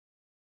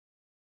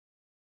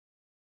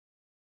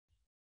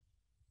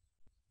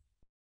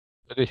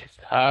So this is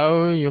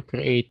how you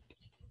create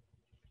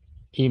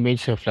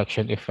image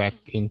reflection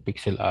effect in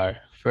pixlr.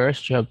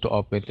 First, you have to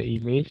open the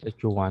image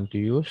that you want to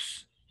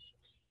use.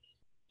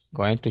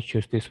 Going to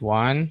choose this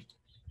one.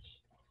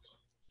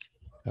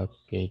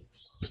 Okay.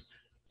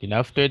 Then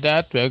after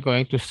that, we're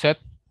going to set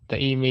the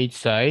image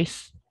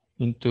size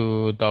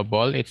into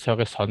double its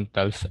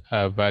horizontal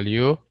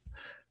value.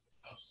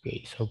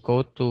 Okay, so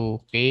go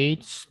to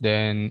page,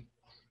 then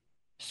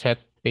set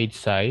page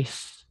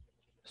size.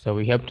 So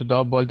we have to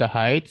double the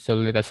height. So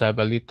let us have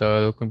a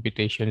little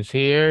computations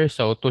here.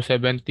 So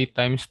 270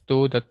 times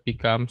 2, that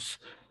becomes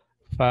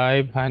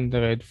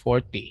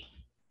 540.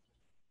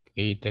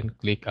 Okay, then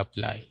click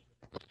apply.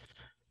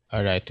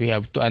 All right, we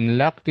have to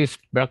unlock this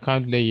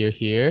background layer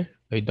here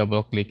by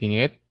double clicking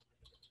it.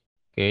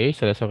 Okay,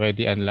 so that's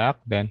already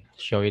unlocked. Then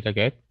show it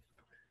again.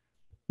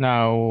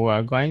 Now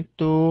we're going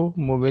to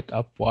move it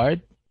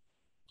upward.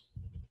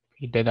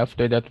 Okay, then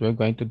after that, we're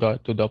going to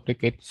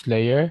duplicate this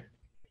layer.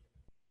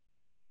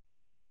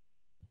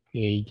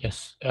 Okay,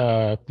 just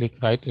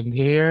click right in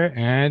here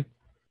and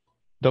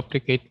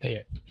duplicate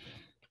layer.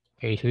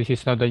 Okay, so this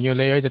is now the new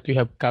layer that we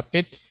have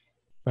copied.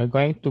 We're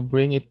going to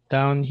bring it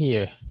down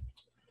here.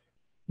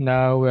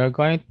 Now we're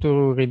going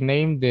to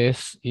rename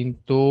this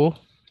into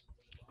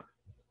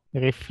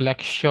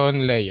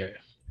reflection layer,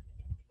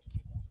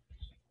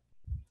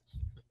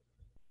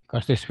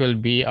 because this will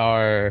be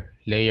our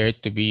layer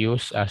to be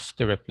used as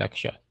the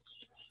reflection.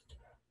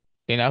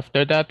 Then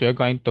after that, we're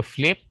going to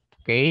flip,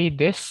 okay,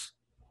 this,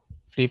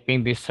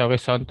 flipping this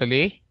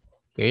horizontally.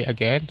 Okay,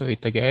 again, do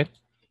it again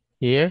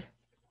here.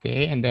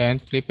 Okay, and then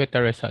flip it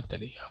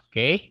horizontally.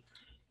 Okay,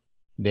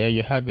 there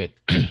you have it.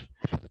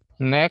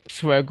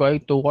 Next, we're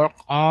going to work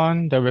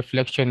on the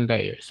reflection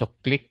layer. So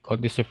click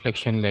on this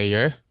reflection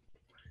layer.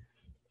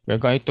 We're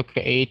going to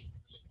create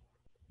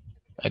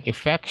an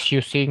effects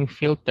using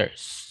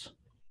filters.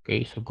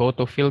 Okay, so go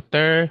to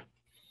filter,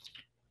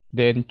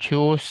 then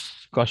choose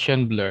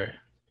Gaussian blur.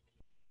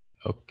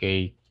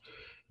 Okay,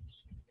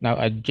 now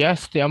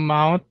adjust the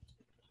amount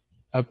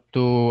up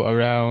to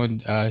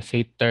around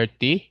say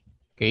 30.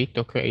 Okay,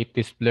 to create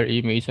this blur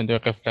image on the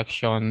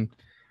reflection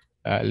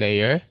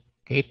layer.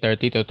 Okay,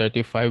 30 to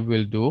 35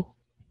 will do.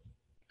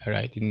 All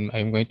right, and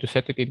I'm going to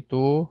set it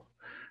into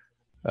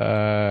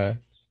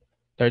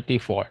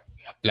 34.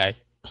 Apply.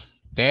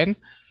 Then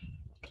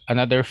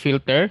another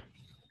filter,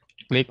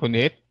 click on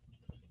it.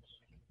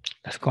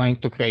 That's going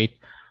to create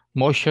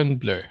motion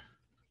blur.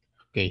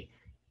 Okay.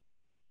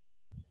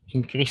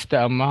 Increase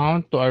the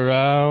amount to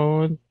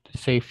around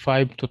say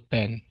 5 to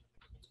 10.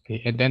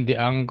 Okay, and then the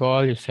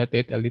angle, you set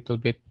it a little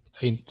bit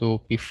into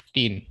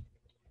 15.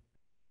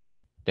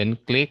 Then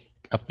click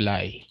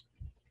apply.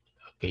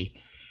 Okay.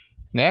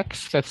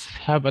 Next, let's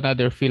have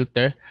another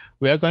filter.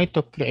 We are going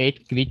to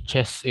create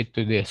glitches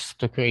into this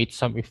to create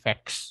some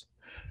effects,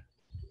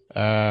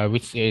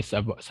 which is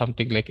about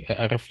something like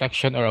a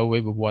reflection or a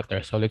wave of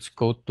water. So let's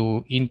go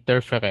to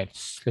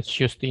interference. Let's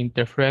use the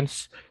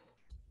interference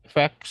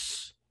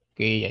effects.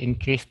 Okay,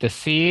 increase the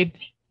seed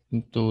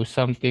into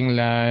something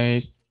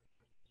like,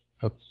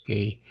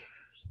 okay,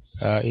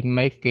 in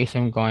my case,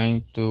 I'm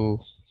going to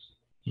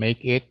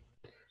make it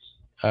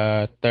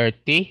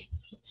 30.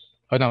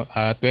 Oh no,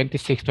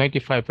 26,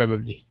 25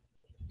 probably.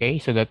 Okay,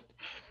 so that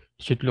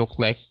should look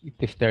like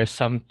if there's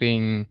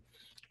something,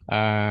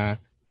 a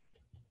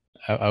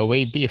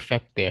wavy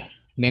effect there.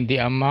 Then the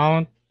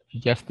amount,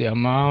 just the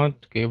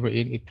amount, okay,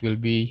 wherein it will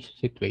be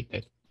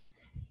situated.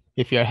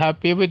 If you're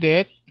happy with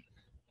it,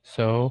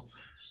 so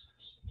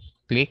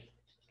click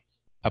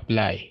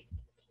apply.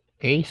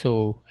 Okay,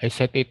 so I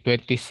set it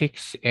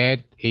 26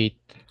 and 8.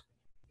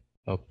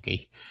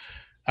 Okay.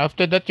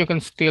 After that, you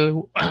can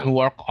still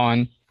work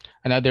on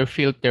another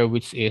filter,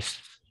 which is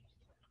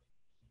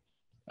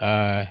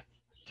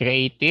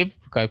creative.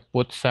 You can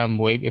put some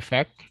wave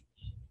effect.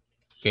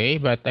 Okay,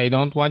 but I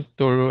don't want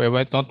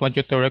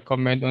you to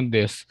recommend on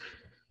this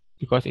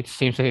because it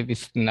seems that it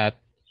is not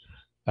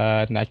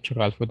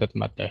natural for that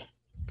matter.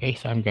 Okay,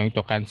 so I'm going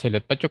to cancel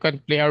it. But you can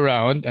play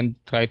around and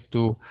try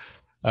to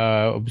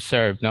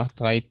observe, no?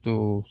 Try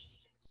to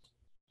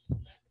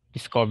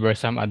discover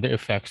some other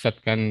effects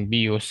that can be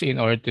used in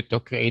order to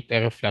create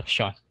a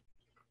reflection.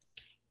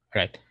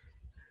 Right.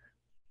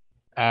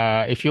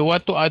 If you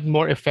want to add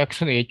more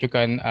effects on it, you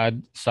can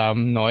add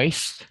some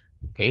noise.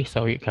 Okay,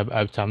 so you can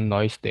add some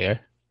noise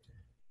there.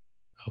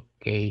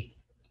 Okay,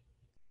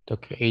 to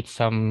create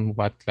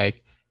somewhat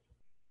like,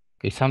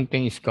 okay,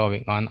 something is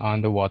going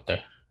on the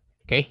water.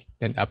 Okay,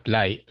 then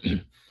apply.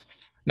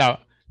 Now,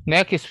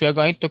 next is we're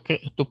going to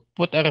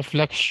put a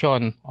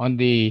reflection on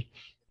the,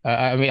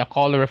 a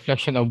color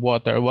reflection of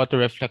water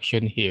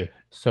reflection here.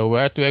 So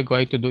what we're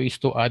going to do is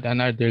to add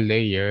another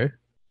layer.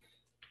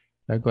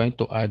 We're going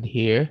to add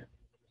here,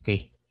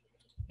 okay,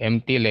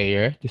 empty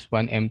layer, this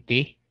one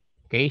empty.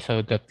 Okay,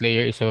 so that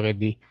layer is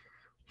already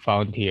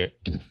found here.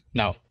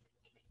 Now,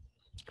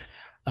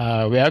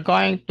 we are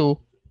going to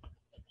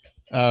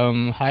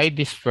hide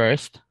this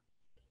first,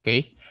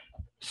 okay,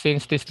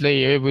 since this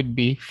layer would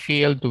be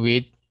filled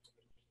with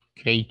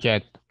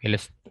gradient. Okay,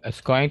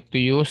 let's going to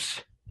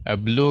use a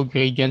blue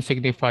gradient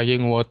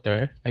signifying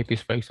water, like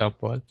this, for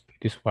example,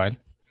 this one.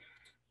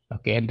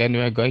 Okay, and then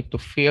we're going to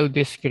fill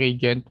this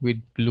gradient with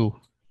blue,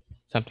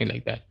 something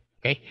like that.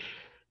 Okay,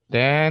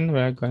 then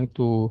we're going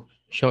to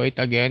show it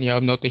again. You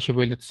have noticed you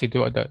will see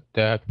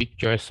the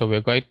picture. So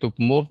we're going to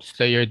move this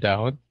layer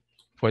down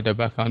for the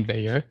background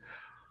layer,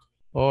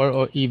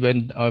 or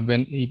even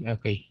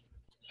okay,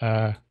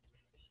 uh,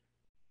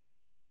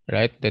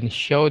 right. Then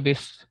show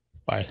this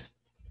part.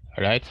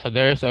 All right. So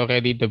there's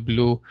already the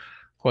blue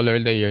color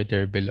layer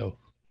there below.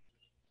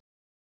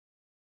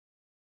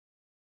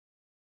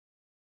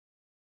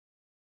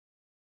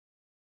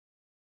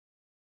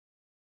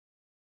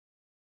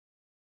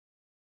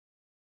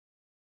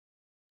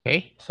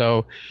 Okay.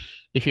 So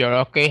if you're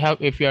okay,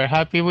 if you're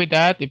happy with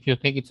that, if you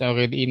think it's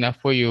already enough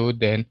for you,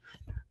 then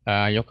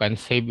you can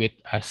save it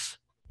as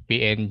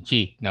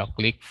PNG. Now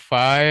click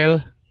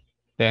File,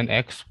 then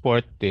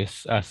export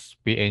this as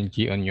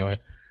PNG on your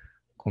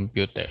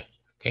computer.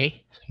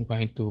 Okay, so I'm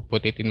going to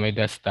put it in my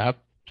desktop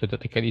so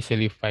that I can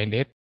easily find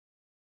it.